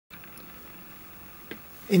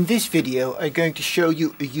In this video I'm going to show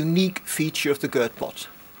you a unique feature of the GerdBot.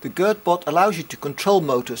 The GerdBot allows you to control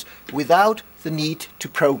motors without the need to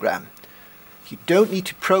program. You don't need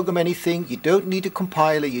to program anything, you don't need a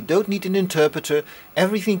compiler, you don't need an interpreter.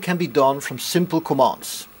 Everything can be done from simple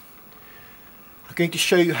commands. I'm going to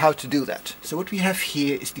show you how to do that. So what we have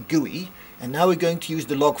here is the GUI, and now we're going to use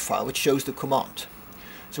the log file which shows the command.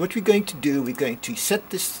 So what we're going to do, we're going to set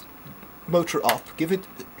this motor up, give it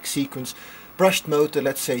a sequence. Brushed motor,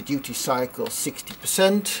 let's say duty cycle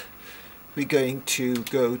 60%. We're going to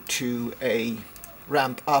go to a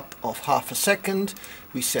ramp up of half a second.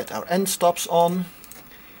 We set our end stops on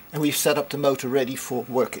and we've set up the motor ready for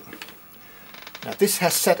working. Now this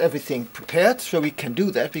has set everything prepared, so we can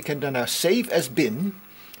do that. We can then now save as bin,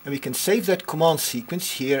 and we can save that command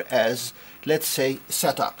sequence here as, let's say,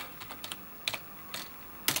 setup.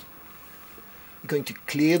 We're going to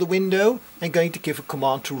clear the window and going to give a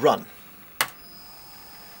command to run.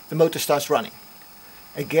 The motor starts running.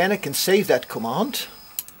 Again, I can save that command,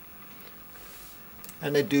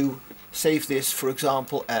 and I do save this, for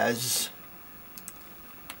example, as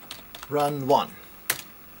run 1.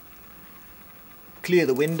 Clear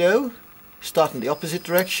the window, start in the opposite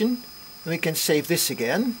direction, and we can save this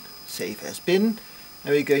again, save as bin,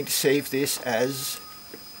 and we're going to save this as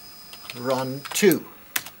run 2.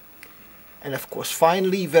 And of course,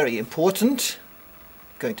 finally, very important,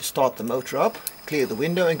 going to start the motor up, clear the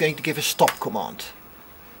window, and going to give a stop command.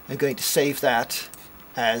 I'm going to save that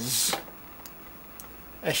as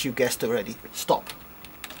you guessed already, stop.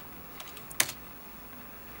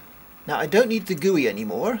 Now I don't need the GUI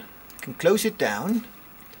anymore. I can close it down,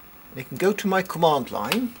 and I can go to my command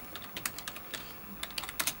line,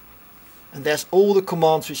 and there's all the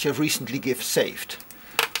commands which I've recently saved.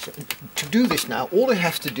 So to do this now, all I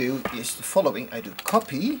have to do is the following. I do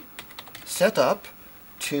copy, setup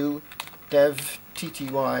to dev tty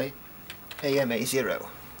ama0.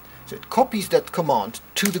 So it copies that command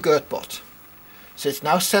to the GerdBot. So it's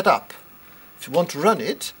now set up. If you want to run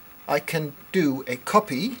it, I can do a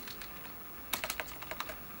copy,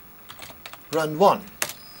 run 1,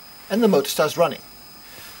 and the motor starts running.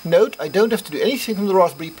 Note, I don't have to do anything from the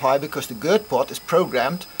Raspberry Pi because the GerdBot is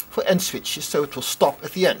programmed for end switches, so it will stop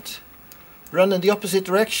at the end. Run in the opposite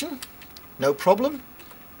direction, no problem.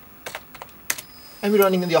 And we're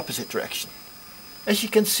running in the opposite direction. As you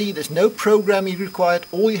can see, there's no programming required.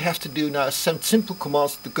 All you have to do now is send simple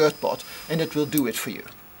commands to the GerdBot, and it will do it for you.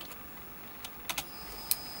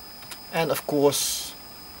 And of course,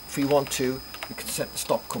 if we want to, we can set the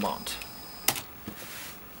stop command.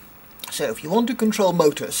 So if you want to control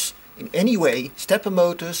motors in any way, stepper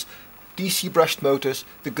motors, DC brushed motors,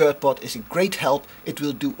 the GerdBot is a great help. It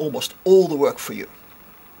will do almost all the work for you.